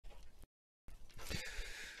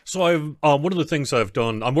So I've one of the things I've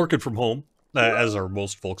done. I'm working from home, as are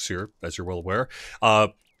most folks here, as you're well aware. Uh,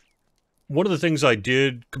 One of the things I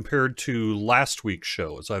did compared to last week's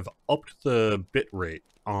show is I've upped the bit rate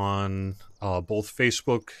on both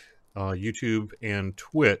Facebook, YouTube, and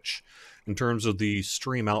Twitch in terms of the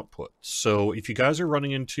stream output. So if you guys are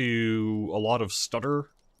running into a lot of stutter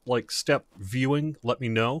like step viewing, let me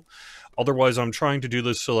know. Otherwise, I'm trying to do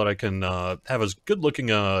this so that I can have as good looking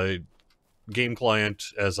game client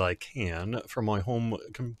as I can from my home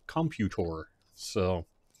computer. So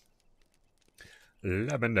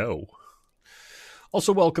let me know.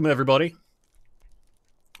 Also, welcome everybody.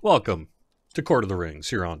 Welcome to Court of the Rings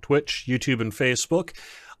here on Twitch, YouTube, and Facebook.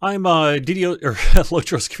 I'm DDO or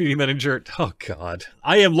Lotro's community manager. Oh God,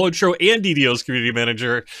 I am Lotro and DDO's community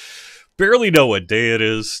manager. Barely know what day it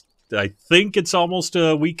is. I think it's almost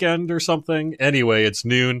a weekend or something. Anyway, it's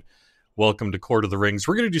noon. Welcome to Court of the Rings.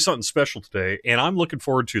 We're going to do something special today, and I'm looking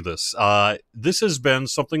forward to this. This has been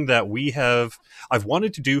something that I've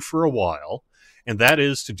wanted to do for a while, and that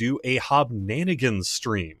is to do a Hobnanigans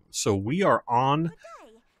stream. So we are on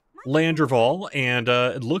Landreval, and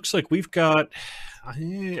it looks like we've got, I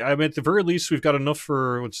mean, at the very least, we've got enough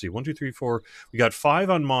for, let's see, 1, 2, 3, 4. We got 5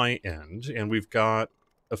 on my end, and we've got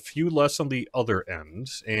a few less on the other end,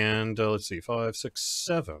 and let's see, 5, 6,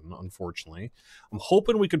 7, unfortunately. I'm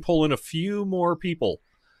hoping we can pull in a few more people.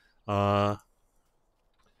 So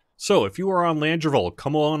if you are on Landreval,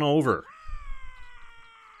 come on over.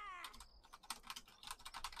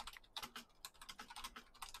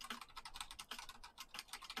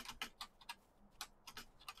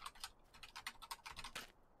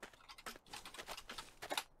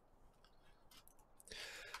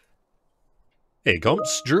 Hey,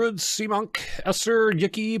 Gumps, Druids, Seamonk, Esther,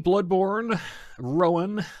 Yicky, Bloodborne,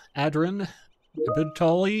 Rowan, Adrin,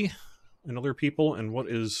 Abidtali, and other people. And what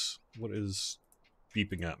is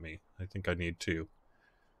beeping at me? I think I need to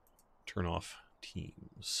turn off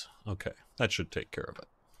Teams. Okay, that should take care of it.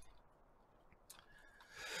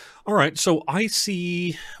 All right, so I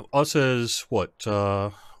see us as what,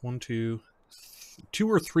 1, 2,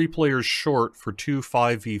 2 or 3 players short for 2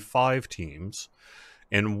 5v5 teams,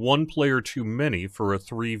 and 1 player too many for a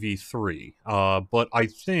 3v3. But I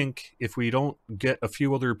think if we don't get a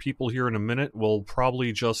few other people here in a minute, we'll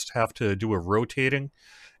probably just have to do a rotating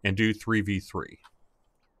and do 3v3.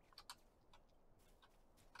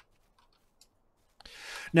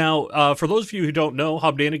 Now, for those of you who don't know,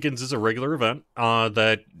 Hobnanigans is a regular event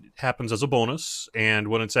that happens as a bonus, and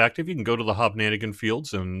when it's active, you can go to the Hobnanigan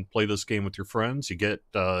fields and play this game with your friends. You get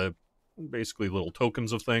basically little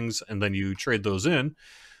tokens of things, and then you trade those in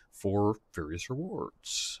for various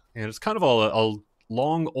rewards. And it's kind of a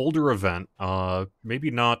long, older event.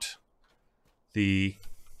 Maybe not the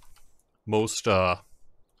most thing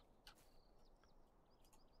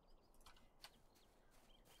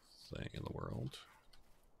in the world.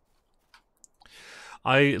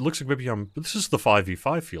 It looks like maybe this is the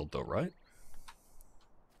 5v5 field, though, right?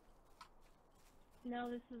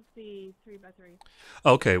 No, this is the 3x3.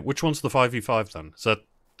 Okay, which one's the 5v5 then? Is that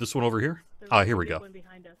this one over here? Here we go. One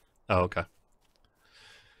behind us. Oh, okay.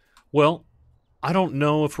 Well, I don't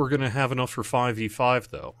know if we're going to have enough for 5v5,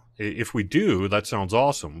 though. If we do, that sounds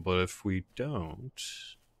awesome, but if we don't,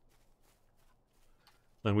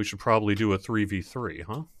 then we should probably do a 3v3,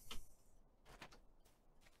 huh?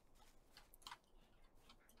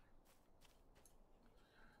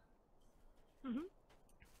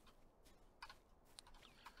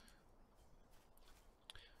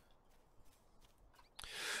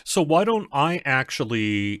 So why don't I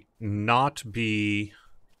actually not be...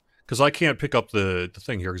 Because I can't pick up the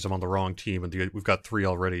thing here because I'm on the wrong team, and we've got 3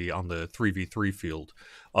 already on the 3v3 field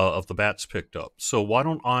of the bats picked up. So why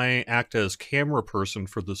don't I act as camera person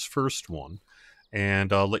for this first one,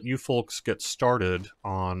 and let you folks get started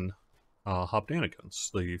on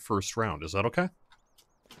Hobnanigans, the first round. Is that okay?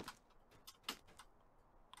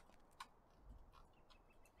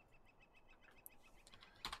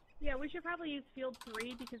 Yeah, we should probably use field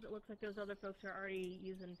 3 because it looks like those other folks are already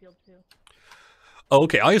using field 2. Oh,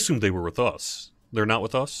 okay. I assumed they were with us. They're not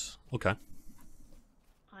with us? Okay.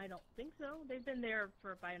 I don't think so. They've been there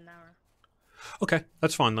for about an hour. Okay,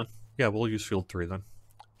 that's fine then. Yeah, we'll use field 3 then.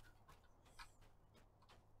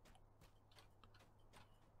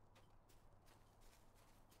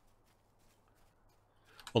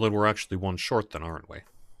 Well, then we're actually 1 short then, aren't we?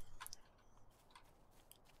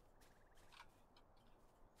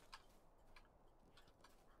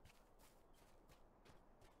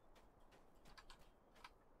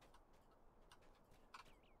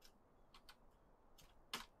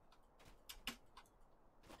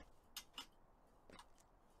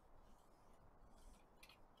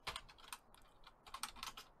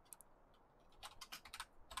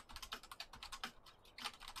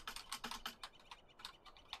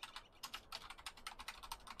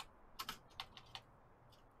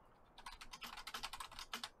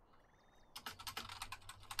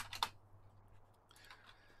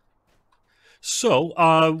 So,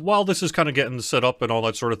 while this is kind of getting set up and all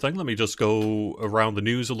that sort of thing, let me just go around the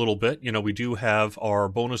news a little bit. You know, we do have our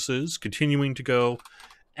bonuses continuing to go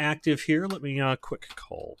active here. Let me quick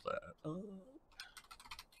call that up.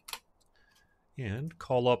 And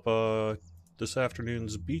call up this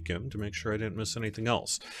afternoon's beacon to make sure I didn't miss anything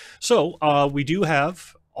else. So, we do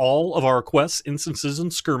have all of our quests, instances,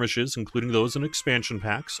 and skirmishes, including those in expansion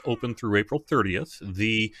packs, open through April 30th.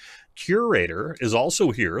 The Curator is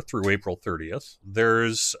also here through April 30th.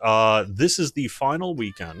 There's this is the final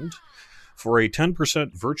weekend for a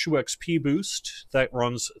 10% Virtue XP boost that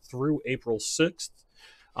runs through April 6th.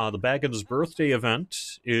 The Baggins birthday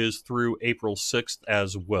event is through April 6th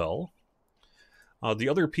as well. The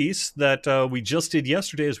other piece that we just did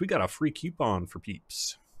yesterday is we got a free coupon for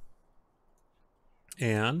peeps.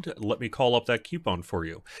 And let me call up that coupon for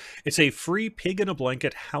you. It's a free pig in a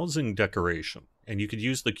blanket housing decoration. And you could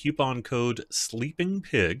use the coupon code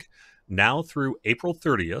SLEEPINGPIG now through April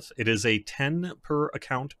 30th. It is a 10 per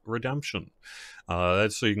account redemption.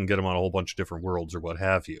 That's so you can get them on a whole bunch of different worlds or what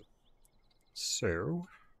have you. So,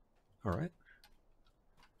 all right.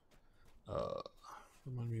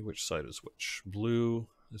 Remind me which side is which. Blue,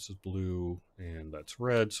 this is blue, and that's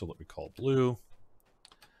red, so let me call blue.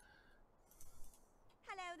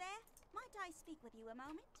 Hello there. Might I speak with you a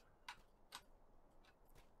moment?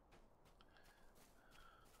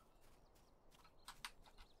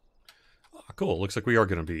 Oh, cool. Looks like we are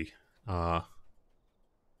going to be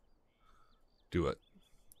do it.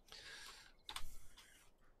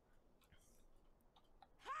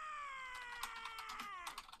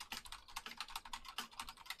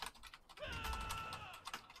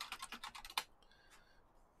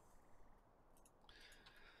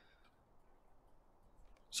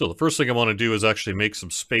 So the first thing I want to do is actually make some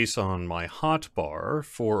space on my hotbar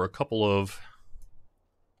for a couple of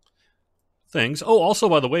things. Oh, also,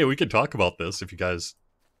 by the way, we could talk about this if you guys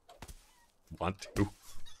want to.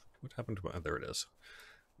 What happened to my... There it is.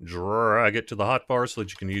 Drag it to the hotbar so that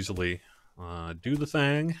you can easily do the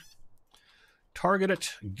thing. Target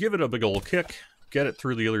it, give it a big ol' kick, get it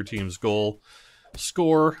through the other team's goal,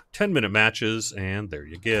 score, 10-minute matches, and there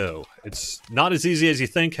you go. It's not as easy as you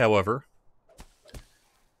think, however.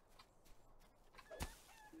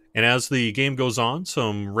 And as the game goes on,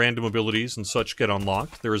 some random abilities and such get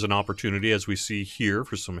unlocked. There is an opportunity, as we see here,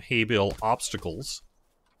 for some hay bale obstacles.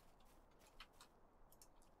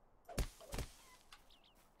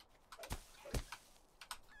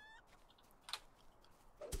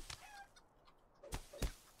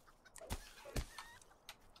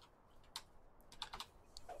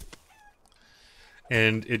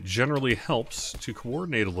 And it generally helps to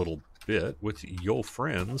coordinate a little bit with your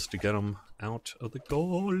friends to get them out of the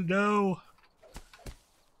goal. No.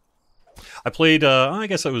 I played, I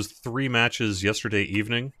guess it was 3 matches yesterday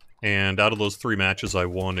evening, and out of those 3 matches, I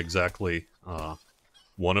won exactly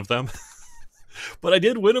one of them. But I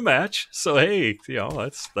did win a match, so hey, you know,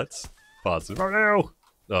 that's positive. Oh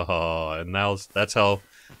no! And now that's how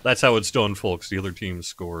it's done, folks. The other team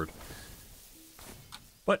scored,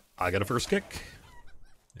 but I got a first kick.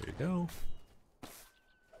 There you go.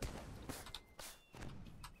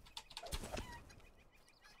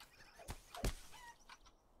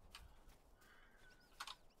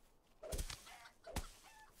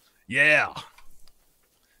 Yeah!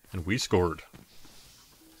 And we scored.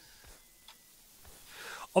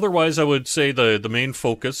 Otherwise, I would say the main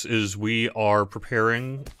focus is we are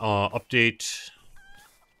preparing update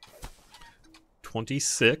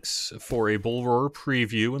 26 for a Bull Roar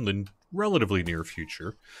preview in the relatively near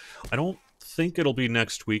future. I don't think it'll be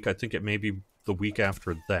next week. I think it may be the week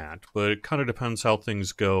after that, but it kind of depends how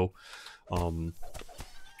things go. Well,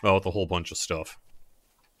 with a whole bunch of stuff.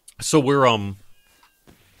 So we're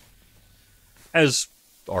as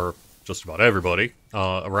are just about everybody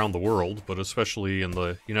around the world, but especially in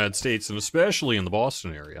the United States and especially in the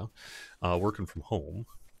Boston area, working from home.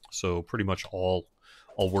 So pretty much all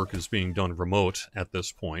work is being done remote at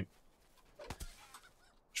this point,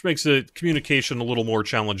 which makes it communication a little more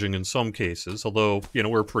challenging in some cases. Although, you know,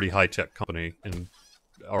 we're a pretty high-tech company and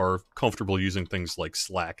are comfortable using things like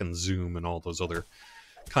Slack and Zoom and all those other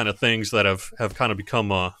kind of things that have kind of become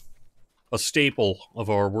a staple of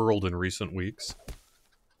our world in recent weeks.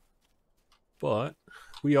 But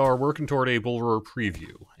we are working toward a Bull Roar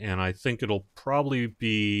preview, and I think it'll probably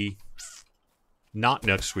be not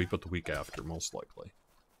next week, but the week after, most likely.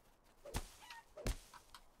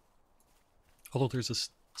 Although there's a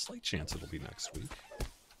slight chance it'll be next week.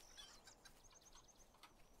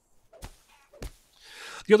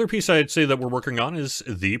 The other piece I'd say that we're working on is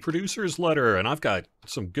the producer's letter, and I've got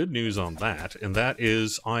some good news on that, and that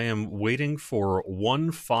is I am waiting for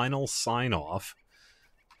one final sign-off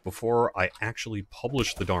before I actually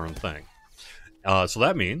publish the darn thing. So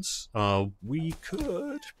that means we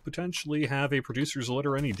could potentially have a producer's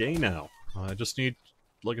letter any day now. I just need,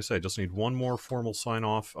 like I said, just need one more formal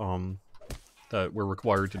sign-off that we're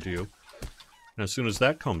required to do. And as soon as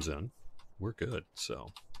that comes in, we're good,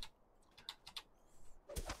 so...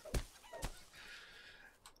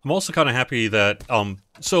 I'm also kind of happy that,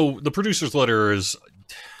 so the producer's letter is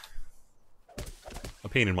a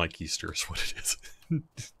pain in my keister is what it is.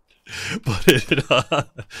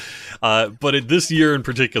 But this year in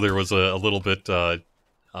particular was a little bit of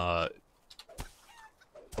a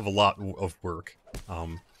lot of work.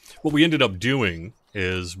 What we ended up doing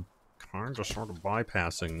is kind of sort of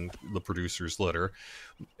bypassing the producer's letter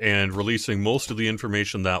and releasing most of the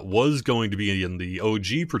information that was going to be in the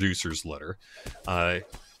OG producer's letter.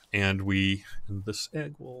 And this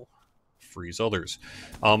egg will freeze others.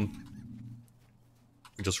 We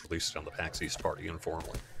just released it on the PAX East party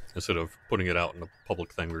informally. Instead of putting it out in a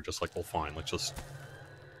public thing, we were just like, well, fine, let's just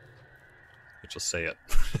say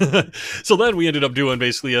it. So then we ended up doing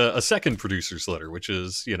basically a second producer's letter, which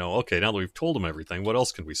is, you know, okay, now that we've told them everything, what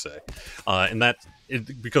else can we say? And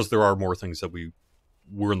because there are more things that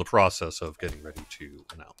we're in the process of getting ready to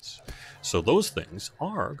announce. So those things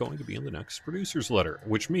are going to be in the next producer's letter,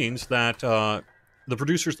 which means that the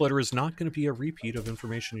producer's letter is not going to be a repeat of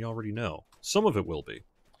information you already know. Some of it will be.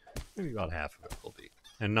 Maybe about half of it will be.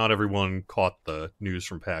 And not everyone caught the news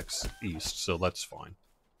from PAX East, so that's fine.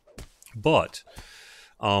 But,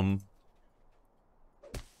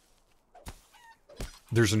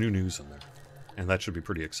 there's a new news in there. And that should be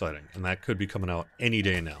pretty exciting. And that could be coming out any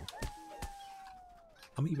day now.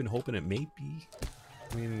 I'm even hoping it may be.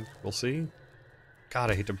 I mean, we'll see.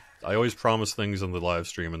 God, I always promise things on the live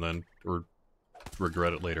stream and then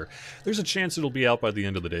regret it later. There's a chance it'll be out by the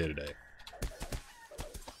end of the day today.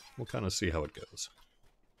 We'll kind of see how it goes.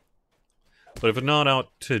 But if it's not out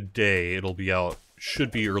today, it'll be out,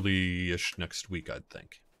 should be early-ish next week, I'd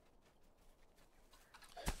think.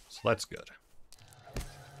 So that's good.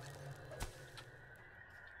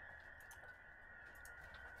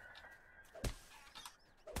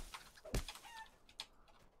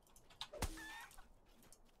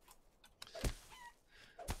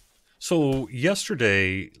 So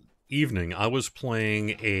yesterday evening, I was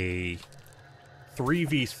playing a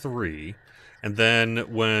 3v3, and then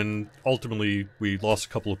when ultimately we lost a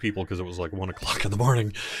couple of people because it was like 1 o'clock in the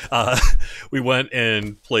morning, we went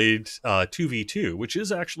and played 2v2, which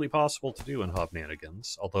is actually possible to do in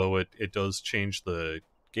Hobnanigans, although it does change the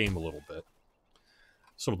game a little bit.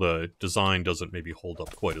 Some of the design doesn't maybe hold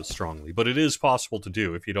up quite as strongly, but it is possible to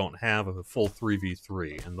do if you don't have a full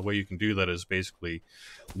 3v3. And the way you can do that is basically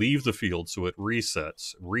leave the field so it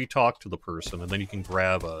resets, re-talk to the person, and then you can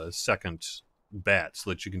grab a second bat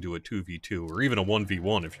so that you can do a 2v2 or even a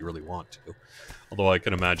 1v1 if you really want to. Although I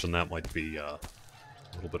can imagine that might be a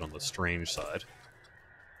little bit on the strange side.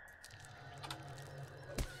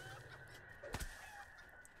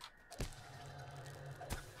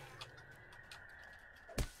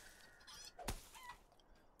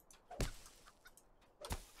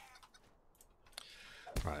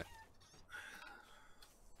 Right.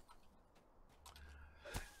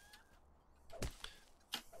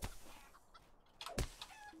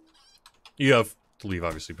 You have to leave,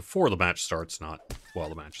 obviously, before the match starts, not while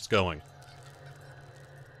the match is going.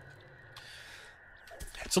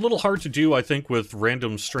 It's a little hard to do, I think, with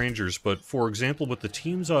random strangers, but for example, with the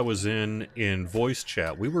teams I was in voice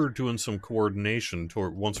chat, we were doing some coordination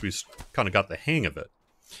once we kind of got the hang of it.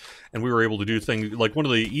 And we were able to do things, like one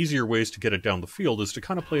of the easier ways to get it down the field is to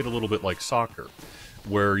kind of play it a little bit like soccer,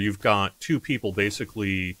 where you've got two people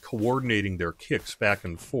basically coordinating their kicks back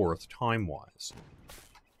and forth time-wise.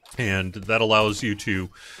 And that allows you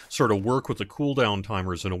to sort of work with the cooldown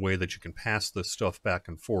timers in a way that you can pass this stuff back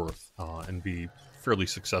and forth and be fairly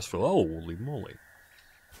successful. Oh, holy moly.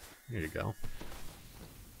 There you go.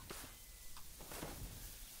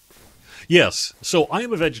 Yes, so I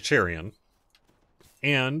am a vegetarian.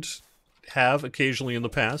 And have occasionally in the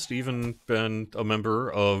past even been a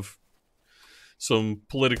member of some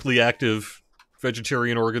politically active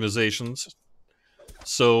vegetarian organizations.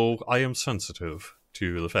 So I am sensitive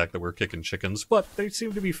to the fact that we're kicking chickens, but they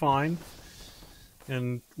seem to be fine.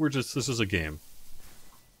 And this is a game.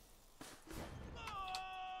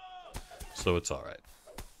 So it's alright.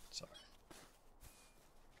 It's alright.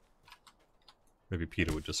 Maybe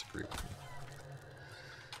PETA would disagree with me.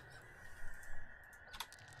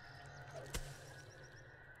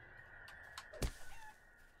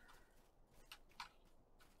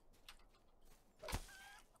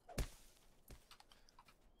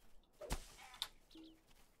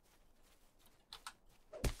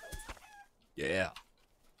 Yeah.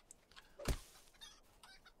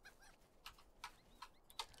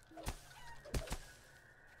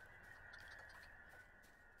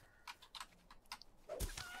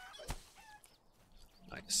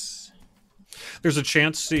 Nice. There's a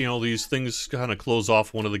chance, you know, these things kind of close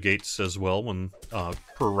off one of the gates as well when,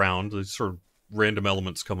 per round, these sort of random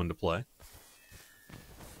elements come into play.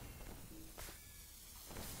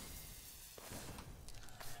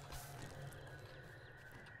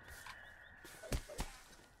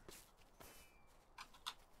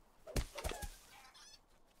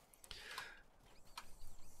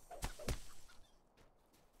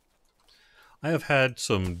 I have had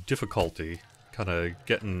some difficulty kind of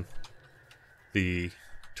getting the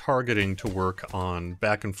targeting to work on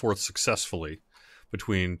back and forth successfully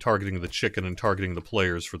between targeting the chicken and targeting the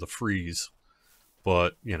players for the freeze.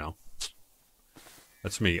 But, you know,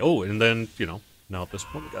 that's me. Oh, and then, you know, now at this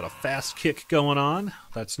point we got a fast kick going on.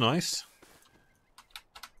 That's nice.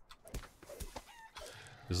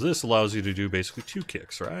 Because this allows you to do basically 2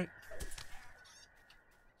 kicks, right?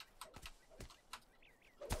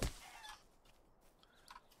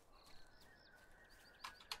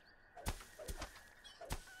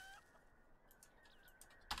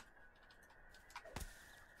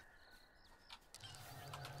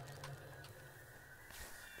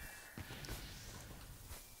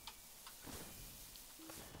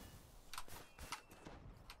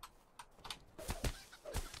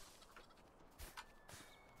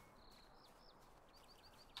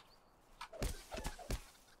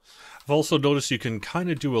 I've also noticed you can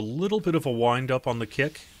kind of do a little bit of a wind-up on the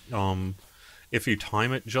kick, if you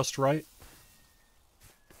time it just right.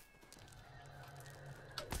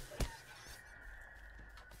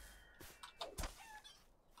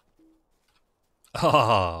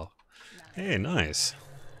 Ah, hey, nice.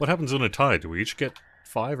 What happens in a tie? Do we each get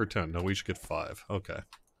 5 or 10? No, we each get 5. Okay.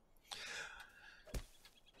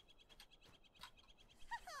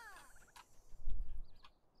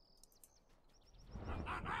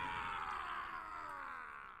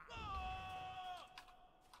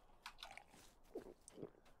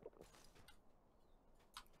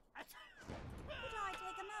 Could I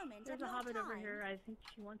take a moment There's of a your hobbit over time? here. I think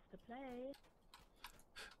she wants to play.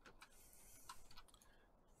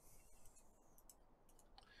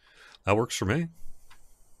 That works for me.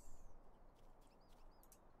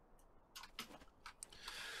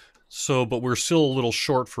 So, but we're still a little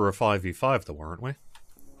short for a 5v5 though, aren't we?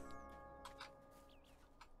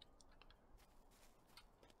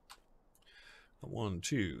 One,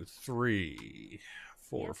 two, three,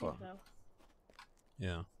 four, Yeah, I think five. so.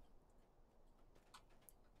 Yeah.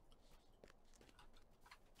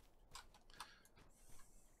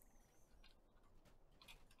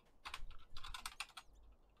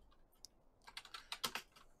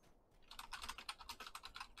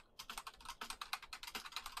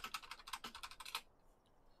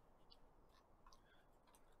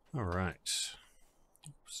 All right.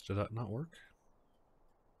 Oops, did that not work?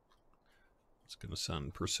 It's going to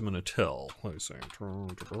send Persimmon Tell. Let me see.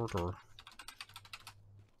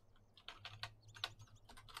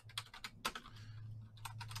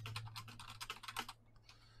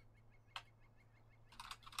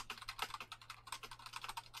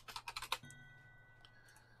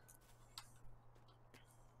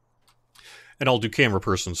 And I'll do camera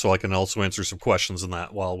person so I can also answer some questions in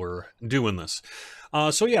that while we're doing this.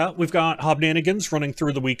 So yeah, we've got Hobnanigans running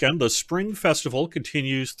through the weekend. The Spring Festival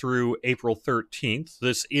continues through April 13th.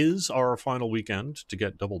 This is our final weekend to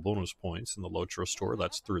get double bonus points in the Lotro store.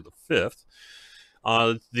 That's through the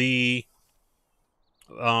 5th. The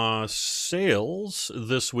sales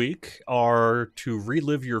this week are to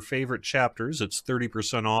relive your favorite chapters. It's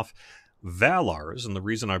 30% off Valars. And the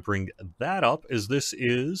reason I bring that up is this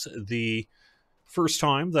is the first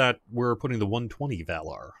time that we're putting the 120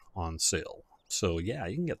 Valar on sale. So yeah,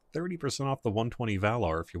 you can get 30% off the 120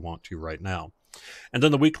 Valar if you want to right now. And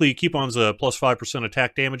then the weekly coupon's a plus 5%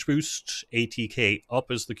 attack damage boost. ATK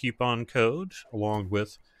up is the coupon code, along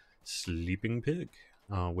with Sleeping Pig,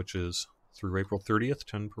 which is through April 30th,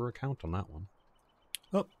 10 per account on that one.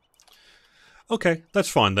 Oh, okay, that's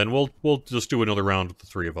fine then. We'll just do another round with the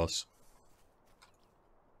 3 of us.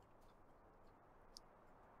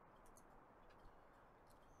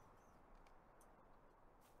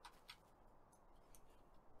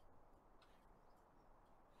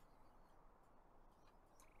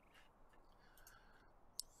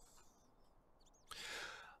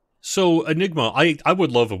 So, Enigma, I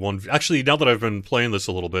would love a one... Actually, now that I've been playing this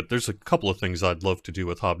a little bit, there's a couple of things I'd love to do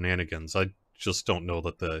with Hobnanigans. I just don't know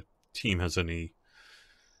that the team has any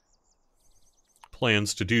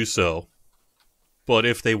plans to do so. But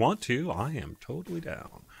if they want to, I am totally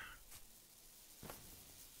down.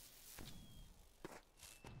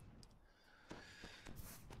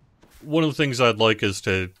 one of the things I'd like is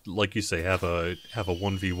to, like you say, have a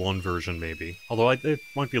 1v1 version maybe. Although it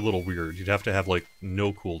might be a little weird. You'd have to have like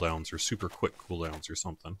no cooldowns or super quick cooldowns or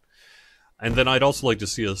something. And then I'd also like to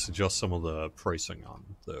see us adjust some of the pricing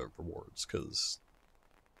on the rewards, because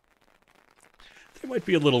they might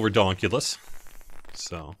be a little redonkulous.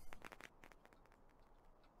 So.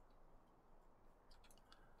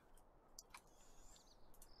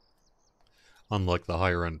 Unlike the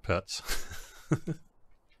higher end pets.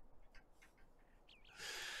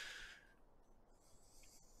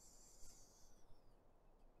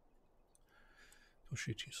 Oh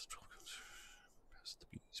shit, Jesus. Pass the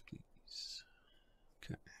bees, please.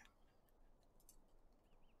 Okay.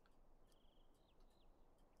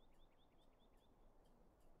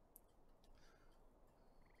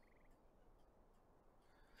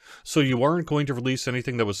 So you aren't going to release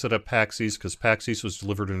anything that was set at PAX East, because PAX East was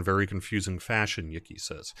delivered in a very confusing fashion, Yuki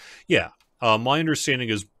says. Yeah, my understanding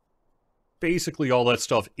is basically all that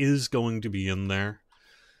stuff is going to be in there.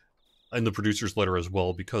 In the producer's letter as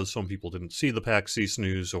well, because some people didn't see the PAX East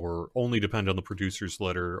news or only depend on the producer's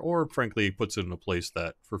letter, or frankly puts it in a place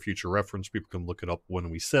that for future reference people can look it up when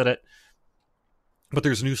we said it. But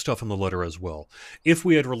there's new stuff in the letter as well. If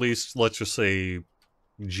we had released, let's just say,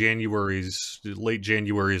 late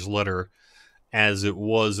January's letter as it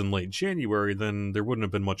was in late January, then there wouldn't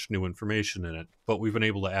have been much new information in it. But we've been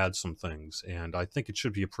able to add some things, and I think it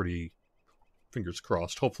should be a pretty, fingers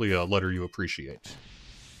crossed, hopefully a letter you appreciate.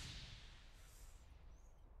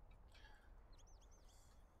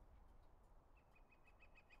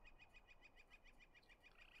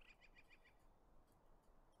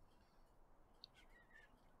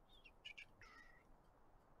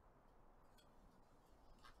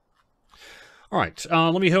 All right,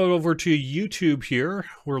 let me head over to YouTube here.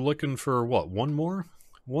 We're looking for, what, one more?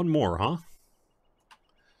 One more, huh?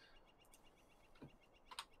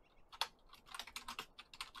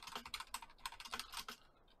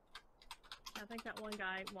 I think that one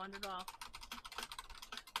guy wandered off.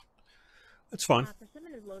 That's fine.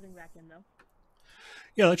 Persimmon is loading back in, though.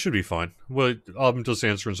 Yeah, that should be fine. Well, I'm just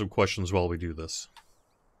answering some questions while we do this.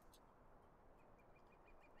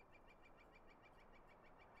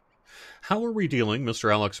 How are we dealing,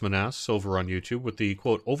 Mr. Alex Manas over on YouTube, with the,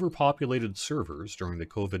 quote, overpopulated servers during the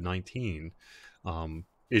COVID-19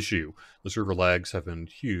 issue? The server lags have been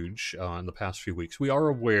huge in the past few weeks. We are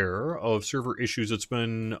aware of server issues. It's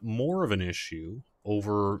been more of an issue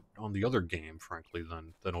over on the other game, frankly,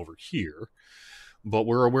 than over here. But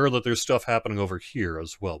we're aware that there's stuff happening over here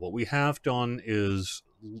as well. What we have done is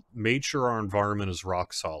made sure our environment is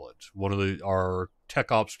rock solid. One of our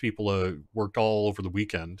tech ops people worked all over the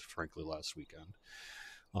weekend, frankly, last weekend,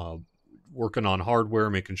 working on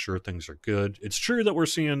hardware, making sure things are good. It's true that we're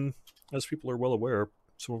seeing, as people are well aware,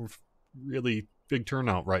 some really big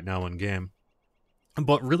turnout right now in game.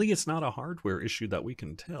 But really, it's not a hardware issue that we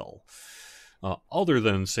can tell. Other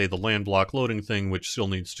than, say, the land block loading thing, which still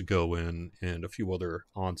needs to go in, and a few other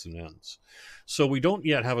odds and ends. So we don't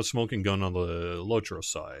yet have a smoking gun on the Lotro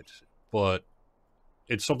side, but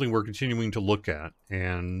it's something we're continuing to look at.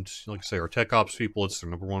 And like I say, our tech ops people, it's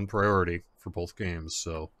their #1 priority for both games.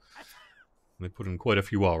 So they put in quite a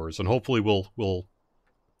few hours, and hopefully we'll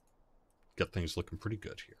get things looking pretty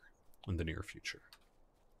good here in the near future.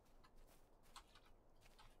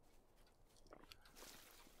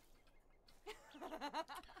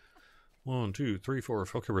 One, two, three, four.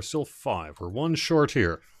 Okay, we're still 5. We're 1 short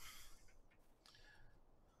here.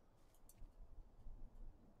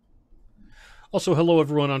 Also, hello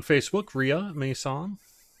everyone on Facebook. Ria, Mason.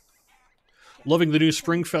 Loving the new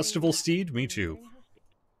Spring Festival Steed? Me too.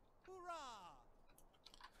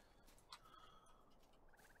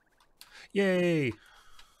 Yay!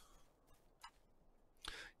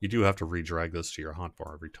 You do have to re-drag this to your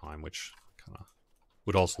hotbar every time, which kind of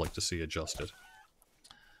would also like to see adjusted.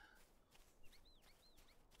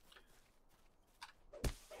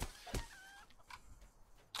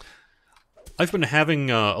 I've been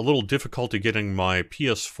having a little difficulty getting my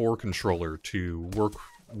PS4 controller to work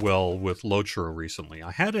well with Lotro recently.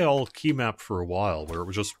 I had it all key mapped for a while where it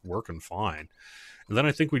was just working fine. And then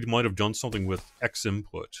I think we might have done something with X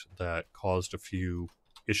input that caused a few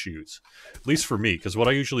issues. At least for me, because what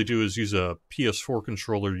I usually do is use a PS4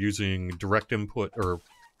 controller using direct input, or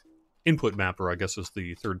Input Mapper, I guess, is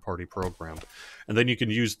the third-party program. And then you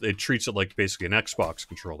can use, it treats it like basically an Xbox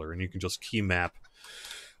controller, and you can just key map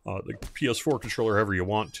the PS4 controller however you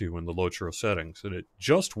want to in the Lotro settings. And it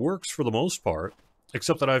just works for the most part,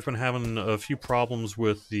 except that I've been having a few problems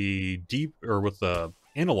with the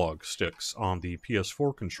analog sticks on the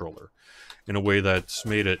PS4 controller in a way that's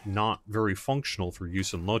made it not very functional for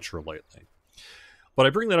use in Lotro lately. But I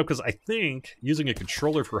bring that up because I think using a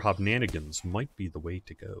controller for Hobnanigans might be the way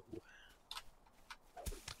to go.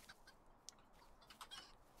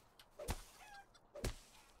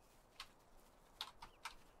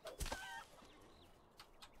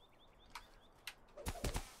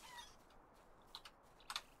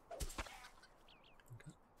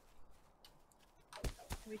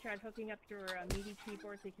 Have we tried hooking up your MIDI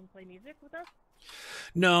keyboard so you can play music with us?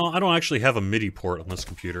 No, I don't actually have a MIDI port on this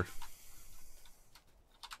computer.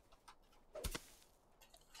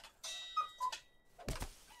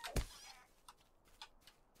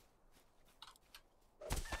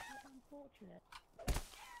 Unfortunate.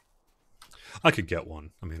 I could get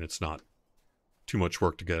one. I mean, it's not too much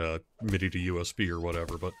work to get a MIDI to USB or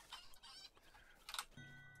whatever, but...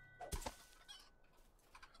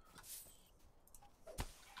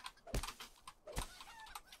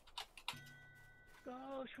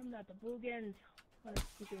 Gosh, from that, the Boogans. One of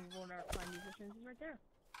the one of our fine musicians is right there.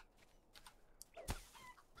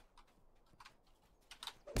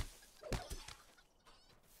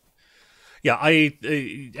 Yeah,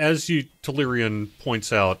 as Telerian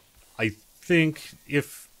points out, I think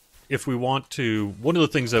if we want to, one of the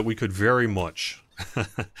things that we could very much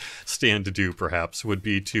stand to do, perhaps, would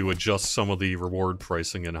be to adjust some of the reward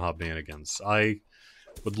pricing in Hobnanigans. I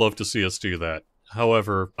would love to see us do that.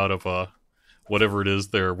 However, out of whatever it is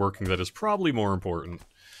they're working that is probably more important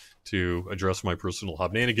to address my personal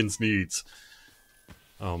Hobnanigans needs.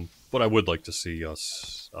 But I would like to see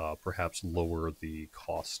us perhaps lower the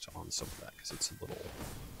cost on some of that, because it's a little...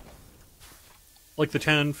 Like the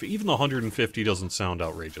 10, even the 150 doesn't sound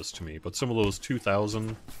outrageous to me, but some of those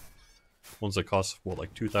 2,000 ones that cost, what,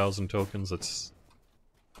 like 2,000 tokens, that's,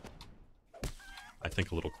 I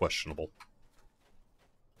think, a little questionable.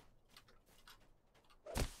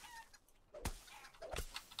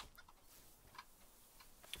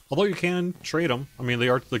 Although you can trade them. I mean,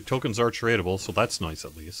 the tokens are tradable, so that's nice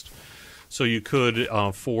at least. So you could,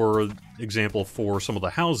 for example, for some of the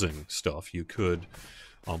housing stuff, you could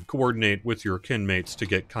coordinate with your kinmates to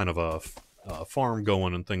get kind of a farm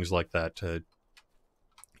going and things like that to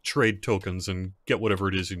trade tokens and get whatever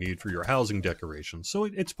it is you need for your housing decorations. So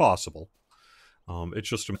it's possible. It's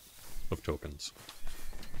just a matter of tokens.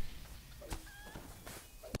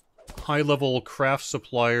 High-level craft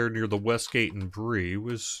supplier near the Westgate and Bree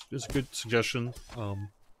is a good suggestion.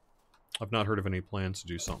 I've not heard of any plans to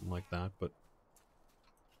do something like that, but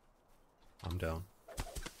I'm down.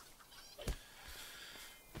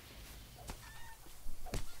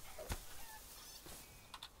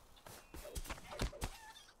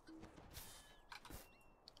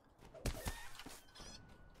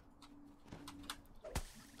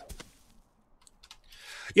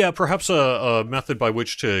 Yeah, perhaps a method by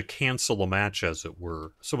which to cancel a match, as it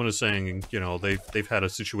were. Someone is saying, you know, they've had a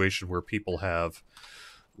situation where people have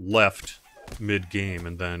left mid-game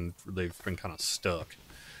and then they've been kind of stuck.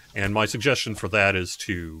 And my suggestion for that is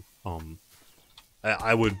to,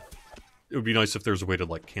 it would be nice if there's a way to,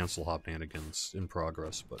 like, cancel Hobnanigans in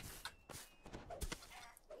progress, but...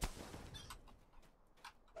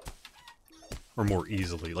 Or more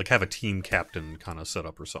easily, like have a team captain kind of set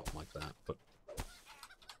up or something like that, but...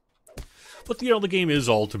 But, you know, the game is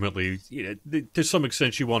ultimately, you know, to some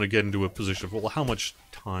extent you want to get into a position of, well, how much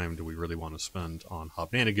time do we really want to spend on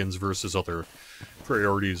Hobnanigans versus other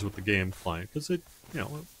priorities with the game client? Because it, you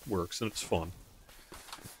know, it works and it's fun.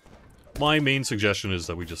 My main suggestion is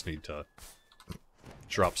that we just need to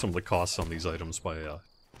drop some of the costs on these items by a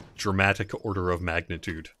dramatic order of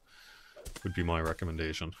magnitude, would be my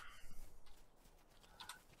recommendation.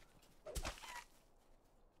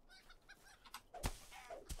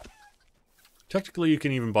 Technically, you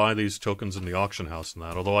can even buy these tokens in the auction house and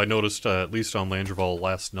that, although I noticed, at least on Landreval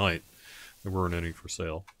last night, there weren't any for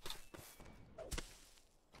sale.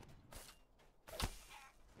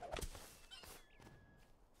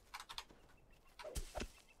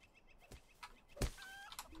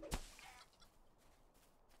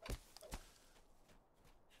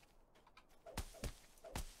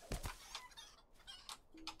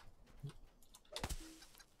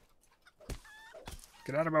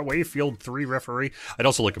 Get out of my way, Field 3 referee. I'd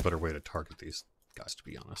also like a better way to target these guys, to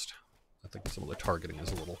be honest. I think some of the targeting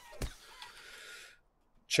is a little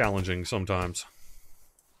challenging sometimes.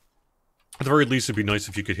 At the very least, it'd be nice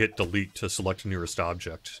if you could hit delete to select nearest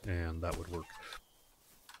object, and that would work.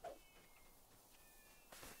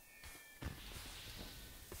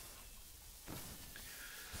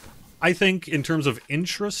 I think, in terms of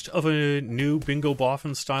interest of a new Bingo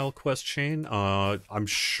Boffin style quest chain, I'm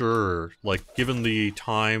sure, like, given the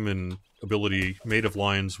time and ability, Maid of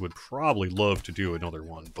Lions would probably love to do another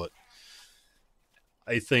one, but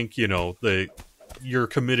I think, you know, you're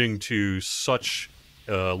committing to such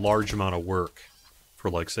a large amount of work for,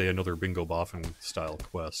 like, say, another Bingo Boffin style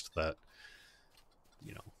quest that,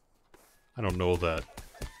 you know, I don't know that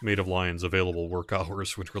Maid of Lions available work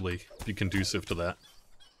hours would really be conducive to that.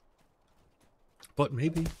 But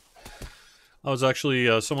maybe. I was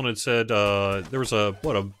actually, someone had said, there was a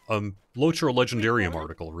Lotro Legendarium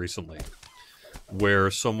article recently,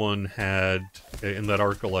 where someone had, in that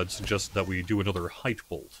article, had suggested that we do another Height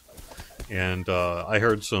Bolt. And I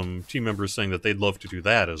heard some team members saying that they'd love to do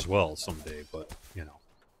that as well someday, but, you know,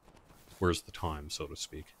 where's the time, so to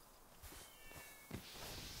speak?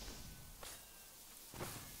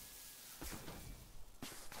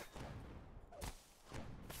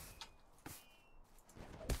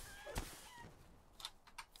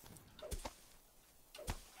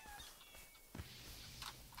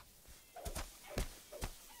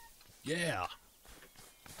 Yeah!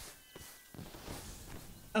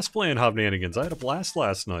 That's playing Hobnanigans. I had a blast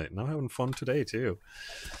last night, and I'm having fun today, too.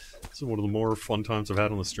 This is one of the more fun times I've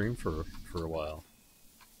had on the stream for a while.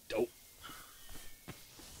 Dope.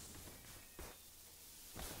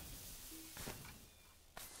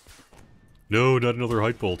 No, not another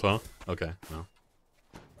Height Bolt, huh? Okay, no.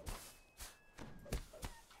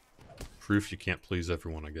 Proof you can't please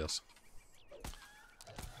everyone, I guess.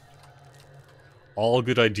 All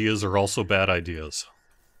good ideas are also bad ideas.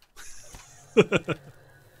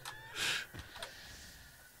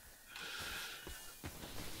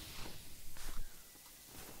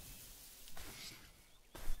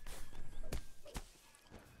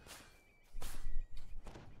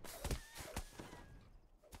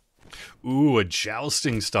 Ooh, a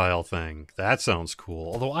jousting style thing. That sounds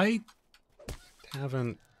cool. Although I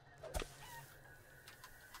haven't...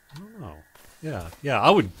 I don't know. Yeah,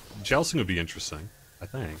 I would... Jousting would be interesting, I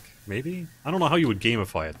think. Maybe? I don't know how you would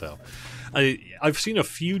gamify it, though. I've seen a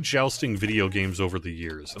few jousting video games over the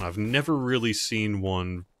years, and I've never really seen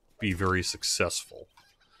one be very successful.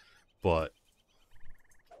 But...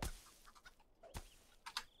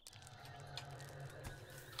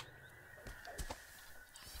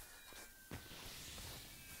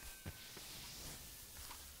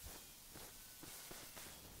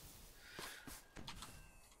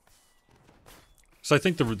 So I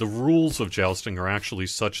think the rules of jousting are actually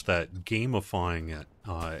such that gamifying it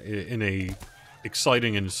in a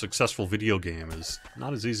exciting and successful video game is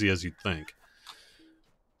not as easy as you'd think.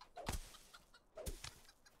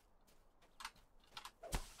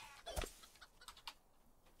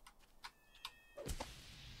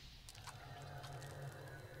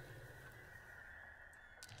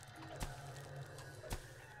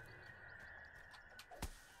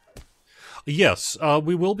 Yes,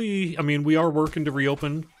 we will be... I mean, we are working to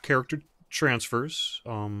reopen character transfers.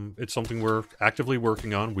 It's something we're actively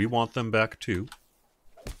working on. We want them back, too.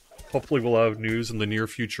 Hopefully we'll have news in the near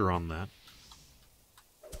future on that.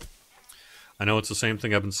 I know it's the same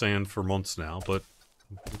thing I've been saying for months now, but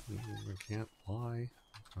I can't lie.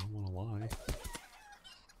 I don't want to lie.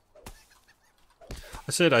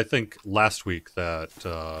 I said, I think, last week that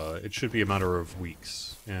it should be a matter of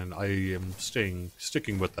weeks, and I am sticking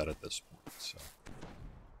with that at this point. So.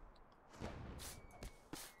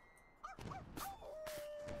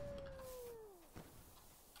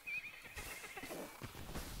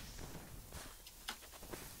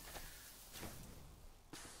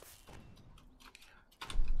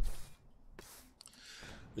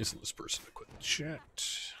 Isn't this person to quit the chat?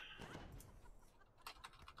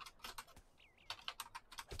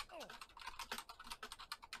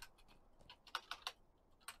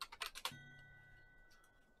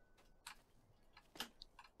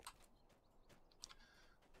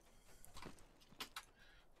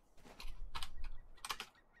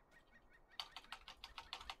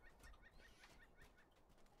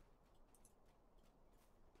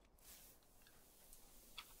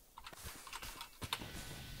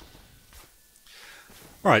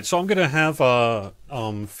 Alright, so I'm going to have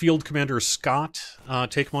Field Commander Scott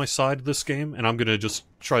take my side of this game, and I'm going to just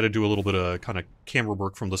try to do a little bit of kind of camera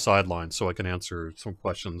work from the sidelines so I can answer some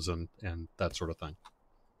questions and that sort of thing.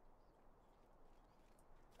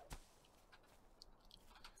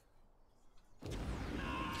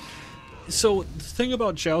 So, the thing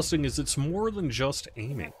about jousting is it's more than just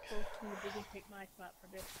aiming.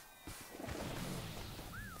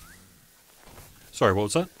 Sorry, what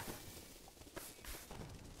was that?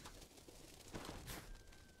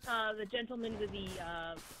 The gentleman with the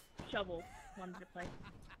shovel wanted to play.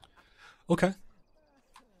 Okay.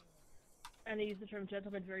 And I use the term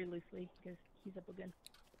gentleman very loosely because he's up again.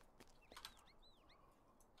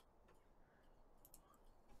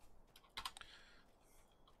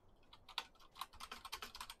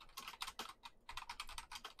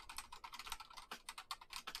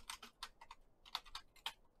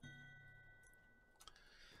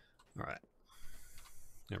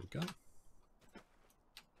 There we go.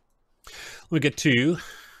 Let me get to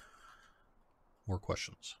more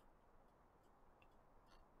questions.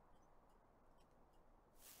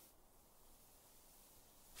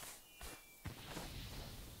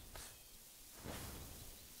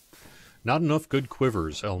 Not enough good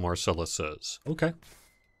quivers, El Marcellus says. Okay.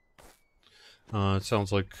 It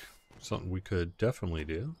sounds like something we could definitely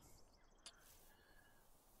do.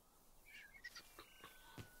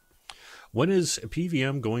 When is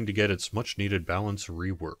PVM going to get its much-needed balance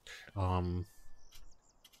rework?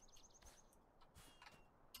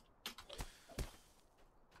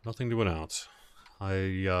 Nothing to announce.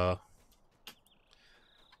 We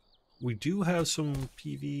do have some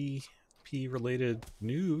PvP-related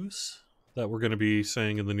news that we're going to be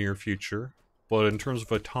saying in the near future, but in terms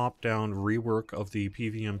of a top-down rework of the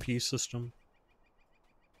PvMP system,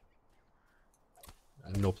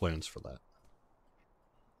 I have no plans for that.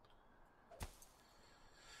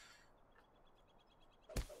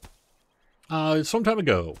 Some time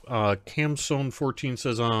ago, Camstone14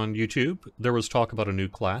 says on YouTube, there was talk about a new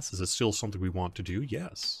class. Is it still something we want to do?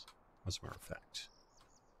 Yes, as a matter of fact.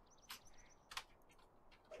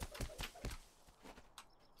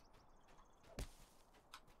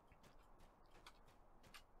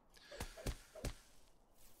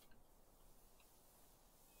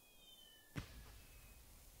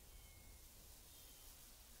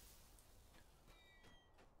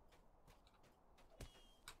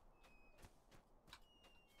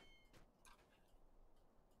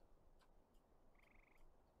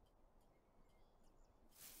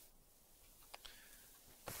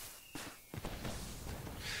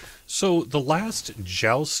 So the last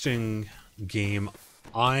jousting game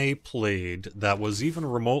I played that was even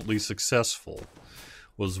remotely successful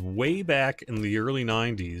was way back in the early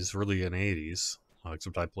 90s, early in 80s,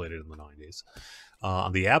 except I played it in the 90s,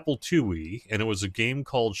 on the Apple IIe, and it was a game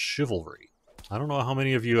called Chivalry. I don't know how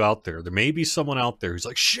many of you out there may be someone out there who's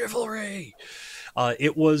like, Chivalry!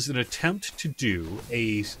 It was an attempt to do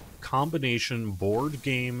a combination board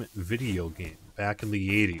game, video game back in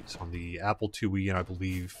the 80s on the Apple IIe, and I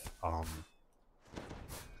believe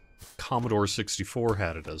Commodore 64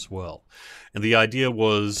 had it as well. And the idea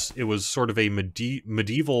was, it was sort of a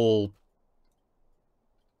medieval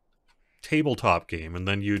tabletop game, and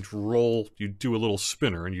then you'd do a little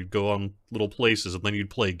spinner, and you'd go on little places, and then you'd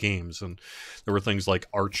play games, and there were things like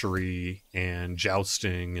archery and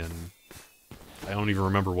jousting, and I don't even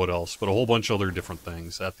remember what else, but a whole bunch of other different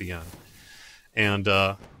things at the end. And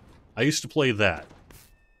I used to play that.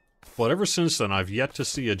 But ever since then, I've yet to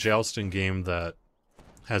see a jousting game that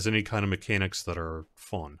has any kind of mechanics that are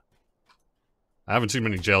fun. I haven't seen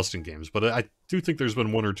many jousting games, but I do think there's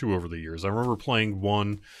been one or two over the years. I remember playing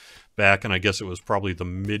one back, and I guess it was probably the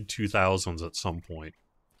mid-2000s at some point,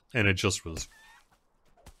 and it just was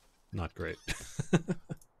not great.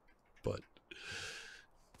 But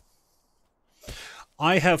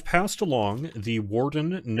I have passed along the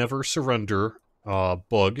Warden Never Surrender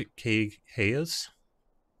bug, K-Hayes.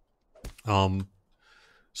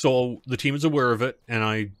 So the team is aware of it, and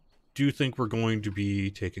I do think we're going to be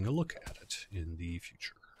taking a look at it in the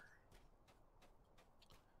future.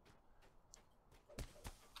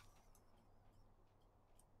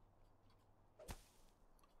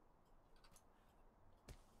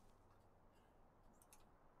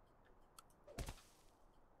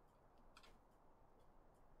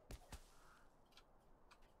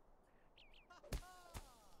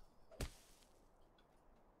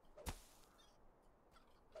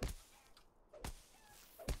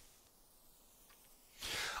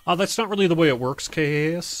 That's not really the way it works,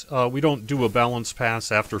 KAS. We don't do a balance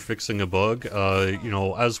pass after fixing a bug. You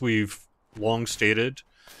know, as we've long stated,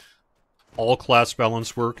 all class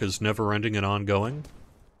balance work is never-ending and ongoing.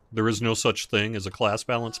 There is no such thing as a class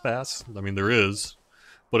balance pass. I mean, there is,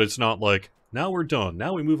 but it's not like, now we're done.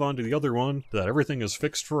 Now we move on to the other one, that everything is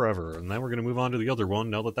fixed forever, and then we're going to move on to the other one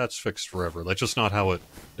now that that's fixed forever. That's just not how it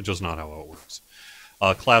works.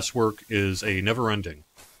 Class work is a never-ending,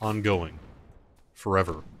 ongoing,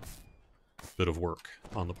 forever bit of work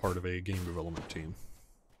on the part of a game development team.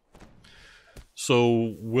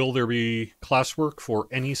 So, will there be class work for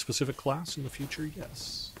any specific class in the future?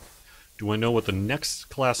 Yes. Do I know what the next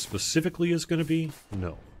class specifically is going to be?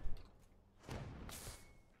 No.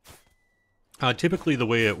 Typically the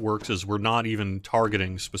way it works is we're not even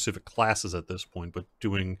targeting specific classes at this point, but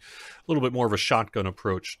doing a little bit more of a shotgun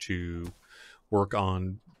approach to work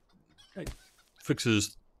on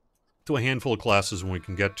fixes to a handful of classes when we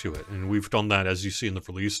can get to it. And we've done that, as you see in the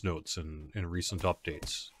release notes and in recent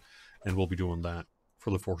updates. And we'll be doing that for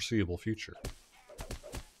the foreseeable future.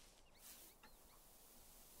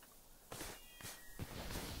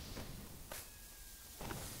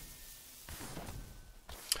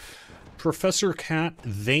 Professor Cat,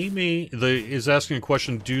 is asking a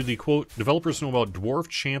question. Do the, quote, developers know about dwarf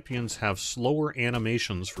champions have slower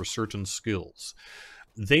animations for certain skills?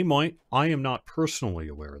 They might. I am not personally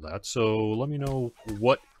aware of that, so let me know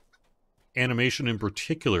what animation in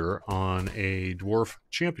particular on a dwarf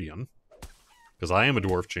champion, because I am a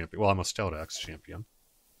dwarf champion. Well, I'm a stout axe champion.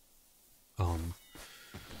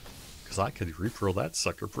 Because I could repro that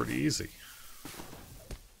sucker pretty easy.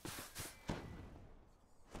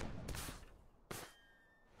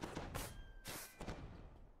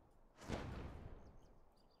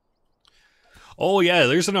 Oh yeah,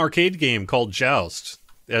 there's an arcade game called Joust.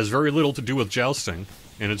 It has very little to do with jousting,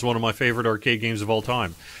 and it's one of my favorite arcade games of all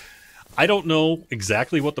time. I don't know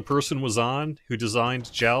exactly what the person was on who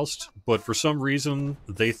designed Joust, but for some reason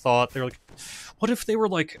they thought, they're like, what if they were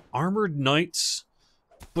like armored knights,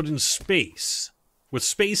 but in space, with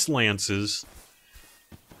space lances,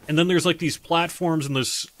 and then there's like these platforms and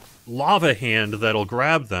this lava hand that'll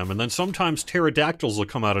grab them, and then sometimes pterodactyls will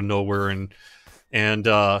come out of nowhere and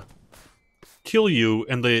kill you,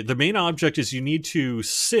 and the main object is you need to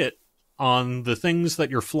sit on the things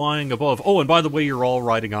that you're flying above. Oh, and by the way, you're all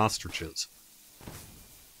riding ostriches.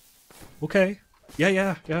 Okay.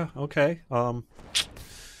 Yeah, okay.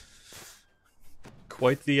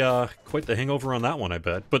 Quite the hangover on that one, I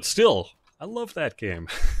bet. But still, I love that game.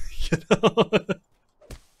 You know?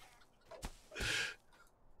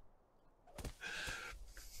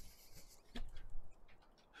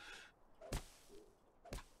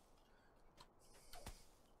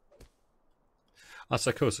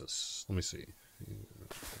 Psychosis. Let me see.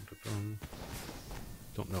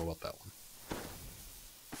 Don't know about that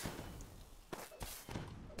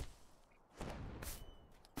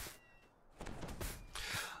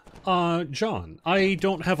one. John, I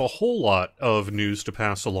don't have a whole lot of news to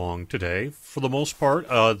pass along today. For the most part,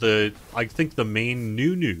 I think the main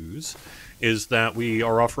new news is that we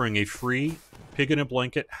are offering a free Pig in a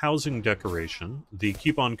Blanket housing decoration. The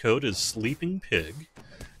coupon code is Sleeping Pig.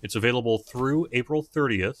 It's available through April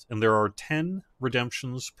 30th, and there are 10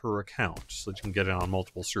 redemptions per account, so that you can get it on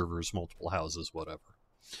multiple servers, multiple houses, whatever.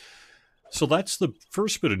 So that's the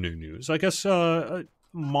first bit of new news. I guess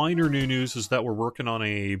minor new news is that we're working on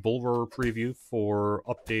a Bull Roar preview for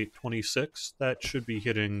Update 26. That should be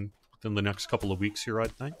hitting within the next couple of weeks here, I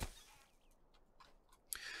think.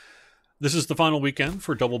 This is the final weekend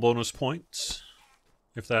for double bonus points,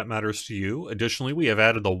 if that matters to you. Additionally, we have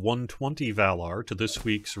added the 120 Valar to this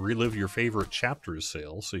week's Relive Your Favorite Chapters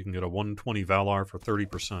sale, so you can get a 120 Valar for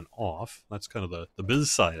 30% off. That's kind of the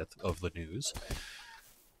biz side of the news.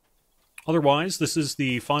 Otherwise, this is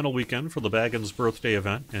the final weekend for the Baggins birthday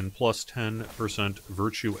event and plus 10%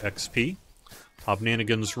 Virtue XP.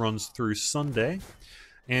 Hobnanigans runs through Sunday,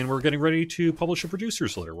 and we're getting ready to publish a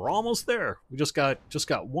producer's letter. We're almost there. We just got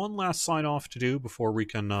one last sign-off to do before we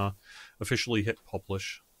can officially hit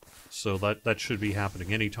publish. So that should be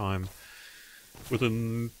happening anytime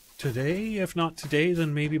within today. If not today,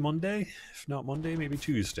 then maybe Monday. If not Monday, maybe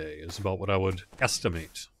Tuesday is about what I would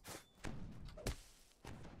estimate.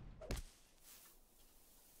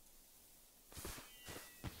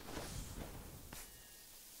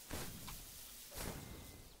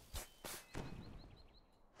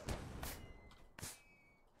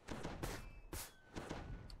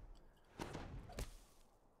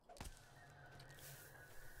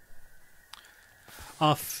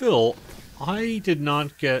 Phil, I did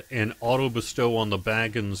not get an auto-bestow on the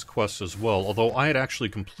Baggins quest as well, although I had actually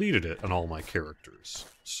completed it on all my characters.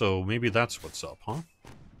 So maybe that's what's up, huh?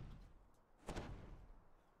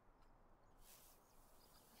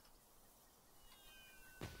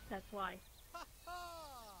 That's why.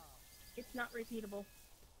 It's not repeatable.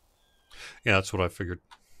 Yeah, that's what I figured.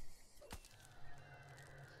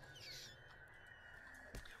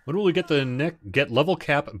 When will we get the get level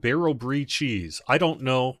cap Barrow Brie cheese? I don't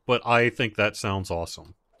know, but I think that sounds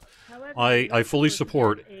awesome. However, I fully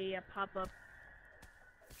support. A pop-up.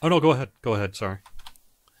 Oh no, go ahead. Go ahead. Sorry.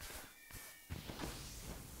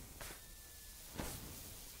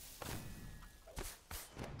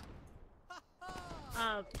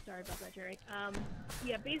 Sorry about that, Jerry.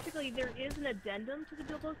 Yeah, basically there is an addendum to the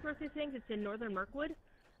Bilbo's birthday things. It's in Northern Mirkwood,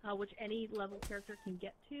 which any level character can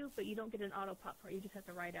get to, but you don't get an auto pop for it. You just have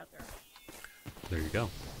to ride out there. There you go.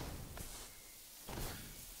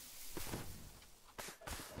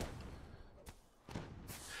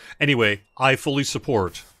 Anyway, I fully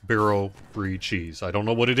support Barrow Brie cheese. I don't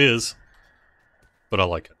know what it is, but I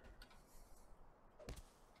like it.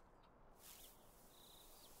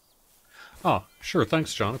 Oh, sure.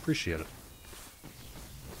 Thanks, John. Appreciate it.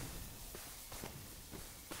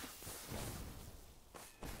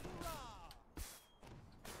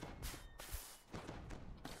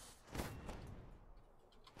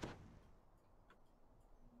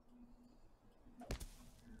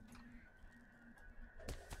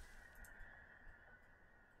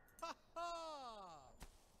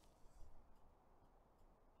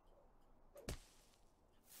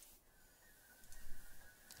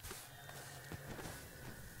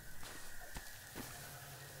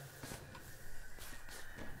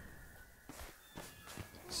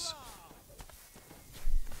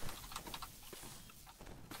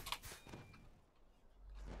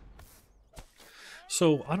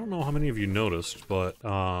 Also, I don't know how many of you noticed, but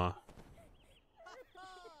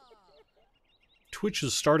Twitch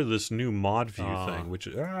has started this new mod view thing, which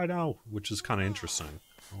I know, which is kind of interesting.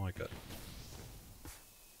 I like it.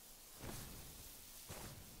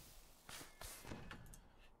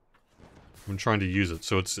 I'm trying to use it,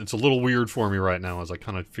 so it's a little weird for me right now as I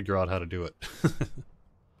kind of figure out how to do it.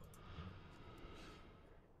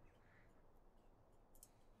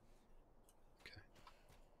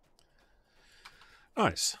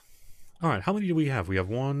 Nice. Alright, how many do we have? We have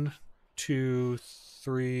 1, 2,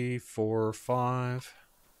 3, 4, 5,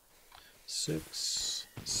 6,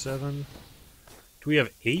 7. Do we have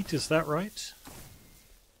 8? Is that right?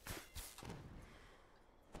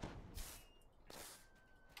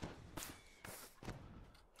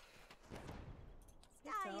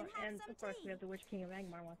 So, and of course we have the Witch King of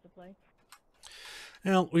Angmar wants to play.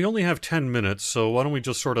 Well, we only have 10 minutes, so why don't we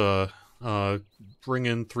just sort of bring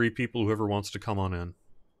in 3 people, whoever wants to come on in.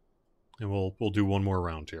 And we'll do one more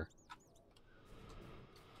round here.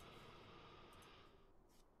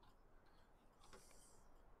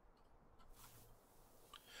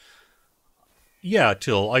 Yeah,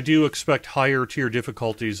 Till, I do expect higher tier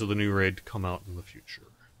difficulties of the new raid to come out in the future.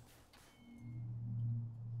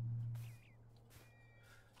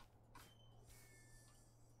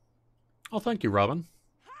 Oh, thank you, Robin.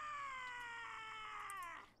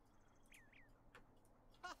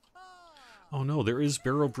 Oh no, there is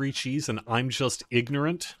Barrow Breachies and I'm just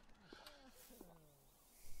ignorant?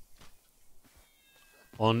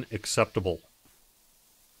 Unacceptable.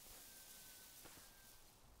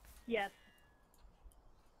 Yes.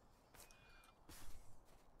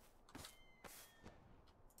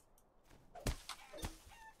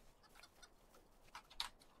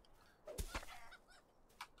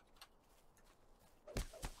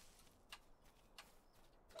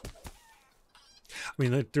 I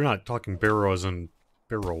mean, they're not talking barrows and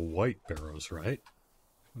barrow white barrows, right?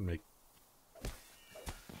 Make...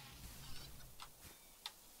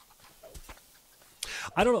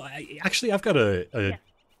 I don't know. Actually, I've got a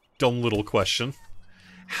dumb little question.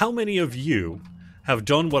 How many of you have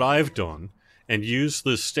done what I've done and used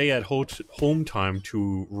the stay-at-home time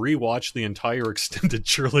to rewatch the entire extended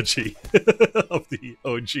trilogy of the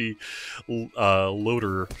OG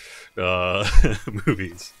Loader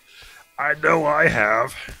movies? I know I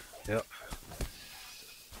have. Yep.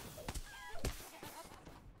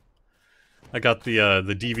 I got the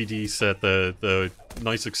DVD set, the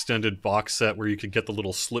nice extended box set where you could get the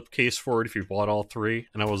little slipcase for it if you bought all 3,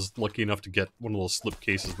 and I was lucky enough to get one of those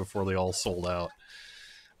slipcases before they all sold out.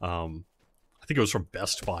 I think it was from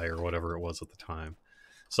Best Buy or whatever it was at the time.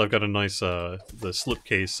 So I've got a nice the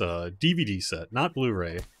slipcase DVD set, not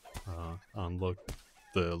Blu-ray, on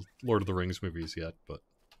the Lord of the Rings movies yet, but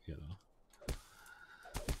you know.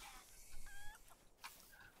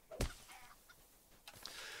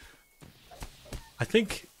 I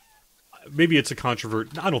think maybe it's a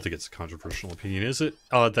I don't think it's a controversial opinion, is it?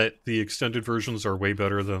 That the extended versions are way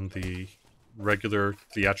better than the regular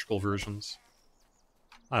theatrical versions?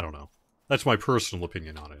 I don't know. That's my personal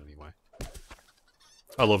opinion on it, anyway.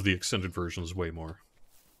 I love the extended versions way more.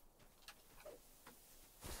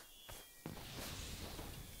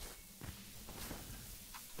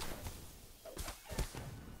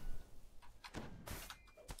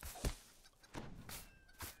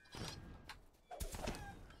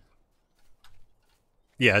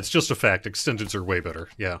 Yeah, it's just a fact. Extendeds are way better.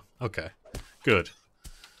 Yeah, okay. Good.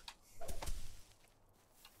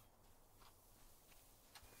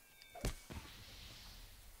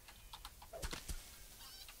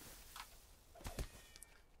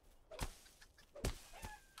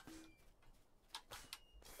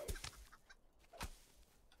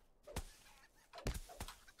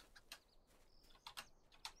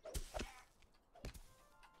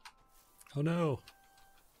 Oh no.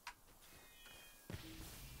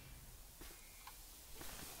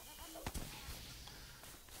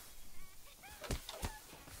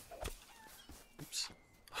 Oops.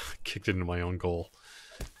 Kicked into my own goal.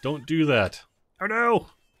 Don't do that. Oh no!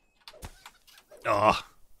 Ah.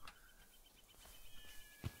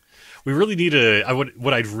 We really need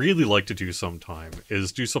what I'd really like to do sometime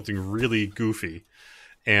is do something really goofy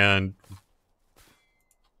and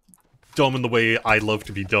dumb in the way I love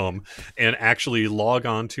to be dumb, and actually log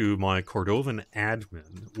on to my Cordovan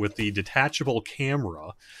admin with the detachable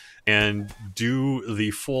camera and do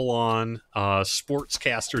the full-on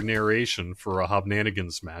sportscaster narration for a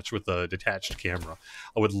Hobnanigans match with a detached camera.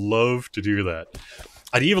 I would love to do that.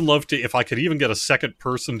 I'd even love to, if I could even get a second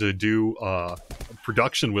person to do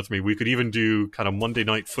production with me, we could even do kind of Monday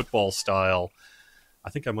Night Football style. I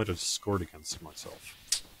think I might have scored against myself.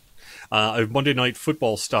 A Monday Night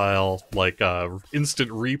Football style, like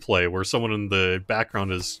instant replay, where someone in the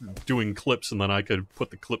background is doing clips, and then I could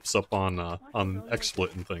put the clips up on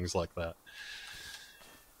XSplit and things like that.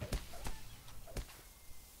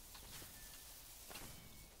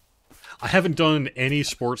 I haven't done any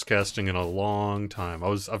sportscasting in a long time.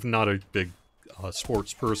 I'm not a big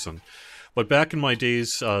sports person, but back in my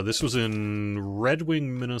days, this was in Red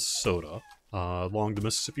Wing, Minnesota, along the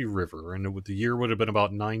Mississippi River, and the year would have been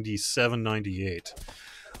about 97, 98.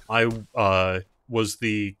 I was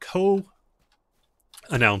the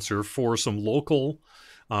co-announcer for some local,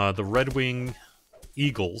 the Red Wing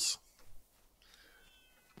Eagles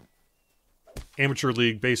amateur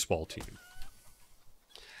league baseball team.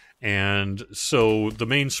 And so the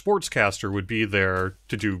main sportscaster would be there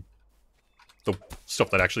to do the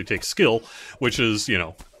stuff that actually takes skill, which is, you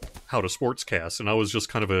know, how to sportscast. And I was just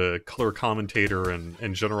kind of a color commentator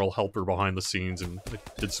and general helper behind the scenes, and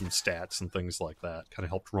did some stats and things like that. Kind of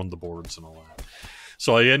helped run the boards and all that.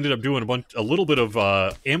 So I ended up doing a little bit of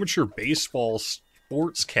amateur baseball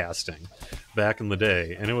sportscasting back in the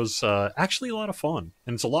day. And it was actually a lot of fun.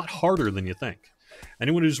 And it's a lot harder than you think.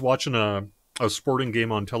 Anyone who's watching a sporting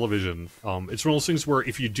game on television, it's one of those things where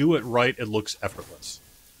if you do it right, it looks effortless.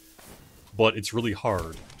 But it's really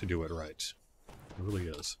hard to do it right. It really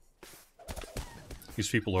is. These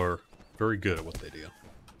people are very good at what they do.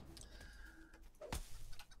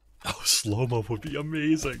 Oh, slow-mo would be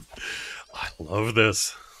amazing. I love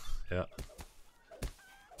this. Yeah.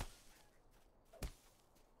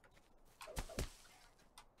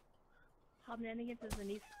 Hobnanigans is the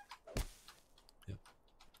niece.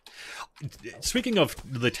 Speaking of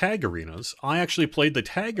the tag arenas, I actually played the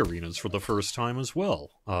tag arenas for the first time as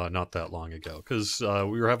well, not that long ago, because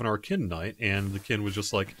we were having our kin night, and the kin was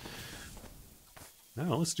just like,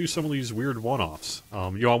 "No, let's do some of these weird one-offs."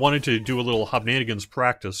 You know, I wanted to do a little Hobnanigans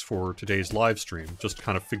practice for today's live stream, just to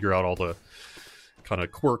kind of figure out all the kind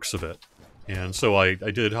of quirks of it. And so I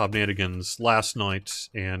did Hobnanigans last night,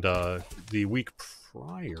 and the week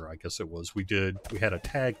prior, I guess it was, we had a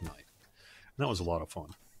tag night, and that was a lot of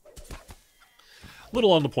fun. A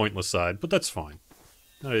little on the pointless side, but that's fine.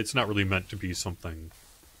 It's not really meant to be something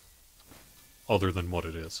other than what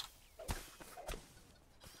it is.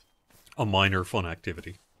 A minor fun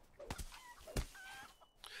activity.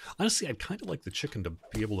 Honestly, I'd kind of like the chicken to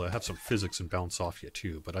be able to have some physics and bounce off you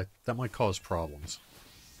too, but that might cause problems.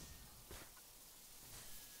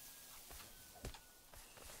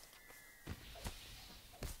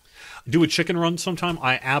 Do a chicken run sometime?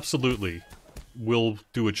 I absolutely will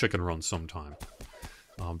do a chicken run sometime.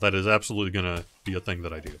 That is absolutely going to be a thing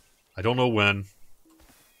that I do. I don't know when.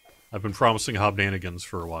 I've been promising Hobnanigans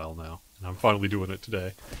for a while now, and I'm finally doing it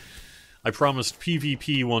today. I promised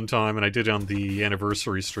PvP one time, and I did it on the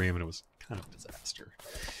anniversary stream, and it was kind of a disaster.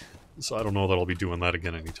 So I don't know that I'll be doing that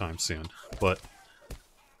again anytime soon. But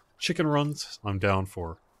chicken runs, I'm down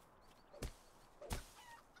for.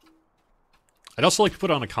 I'd also like to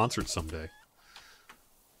put on a concert someday.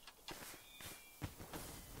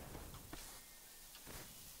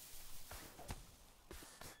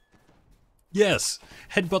 Yes!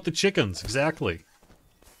 Headbutt the chickens, exactly.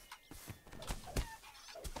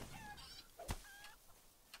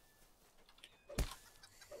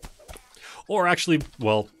 Or actually,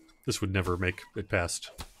 well, this would never make it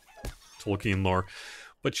past Tolkien lore.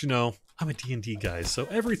 But you know, I'm a D&D guy, so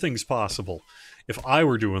everything's possible. If I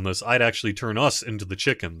were doing this, I'd actually turn us into the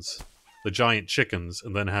chickens. The giant chickens,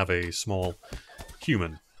 and then have a small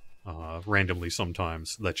human, randomly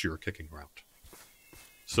sometimes, that you're kicking around.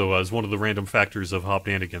 So as one of the random factors of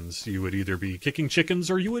Hobnanigans, you would either be kicking chickens,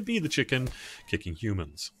 or you would be the chicken kicking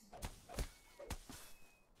humans.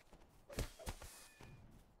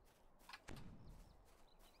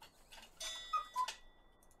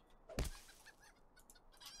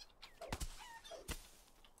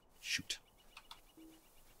 Shoot.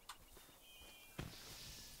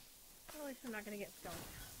 Well, at least I'm not going to get skunked.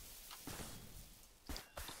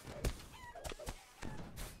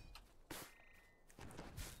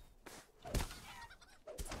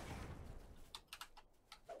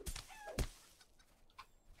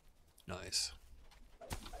 Nice.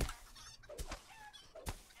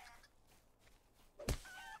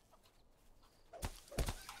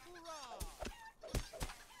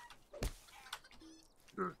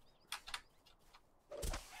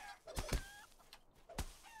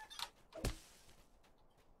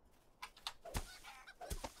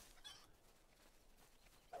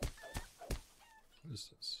 What is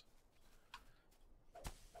this?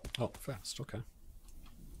 Oh, fast, okay.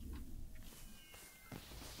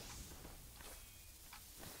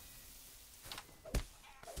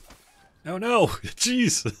 Oh no!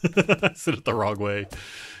 Jeez! I said it the wrong way.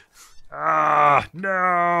 Ah,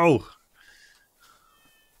 no!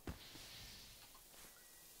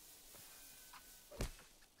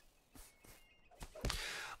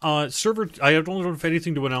 Server, I don't have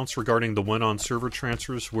anything to announce regarding the win on server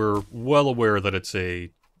transfers. We're well aware that it's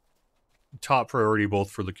a top priority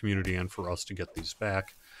both for the community and for us to get these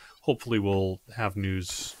back. Hopefully we'll have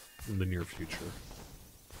news in the near future.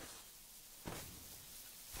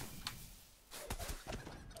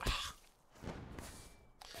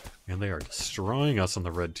 And they are destroying us on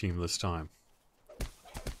the red team this time.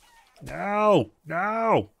 No!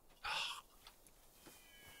 No!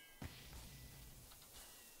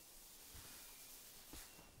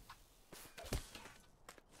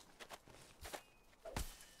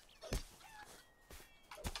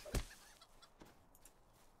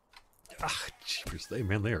 Ah, jeepers, they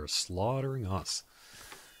are slaughtering us.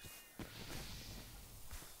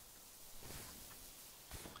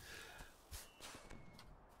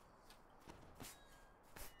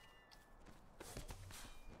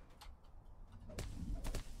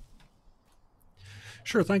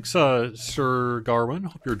 Sure, thanks, Sir Garwin.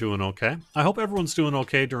 Hope you're doing okay. I hope everyone's doing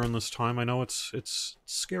okay during this time. I know it's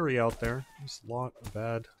scary out there. There's a lot of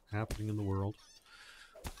bad happening in the world.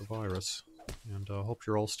 The virus. And I hope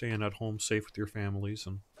you're all staying at home safe with your families.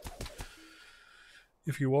 And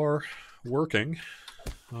if you are working,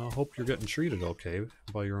 I hope you're getting treated okay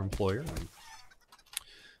by your employer. And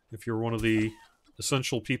if you're one of the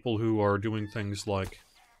essential people who are doing things like,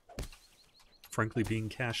 frankly, being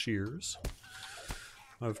cashiers,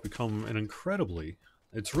 I've become an incredibly...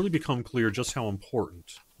 It's really become clear just how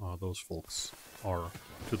important those folks are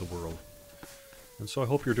to the world. And so I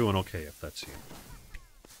hope you're doing okay if that's you.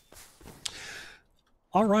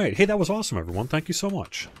 Alright, hey, that was awesome, everyone. Thank you so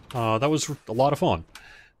much. That was a lot of fun.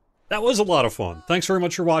 That was a lot of fun. Thanks very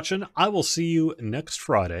much for watching. I will see you next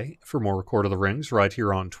Friday for more Court of the Rings right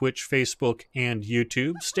here on Twitch, Facebook, and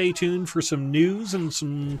YouTube. Stay tuned for some news and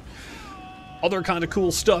some other kind of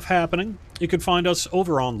cool stuff happening. You can find us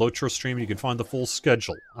over on Lotro Stream. You can find the full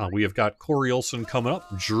schedule. We have got Corey Olsen coming up,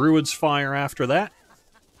 Druid's Fire after that,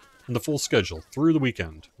 and the full schedule through the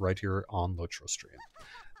weekend right here on Lotro Stream.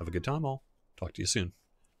 Have a good time, all. Talk to you soon.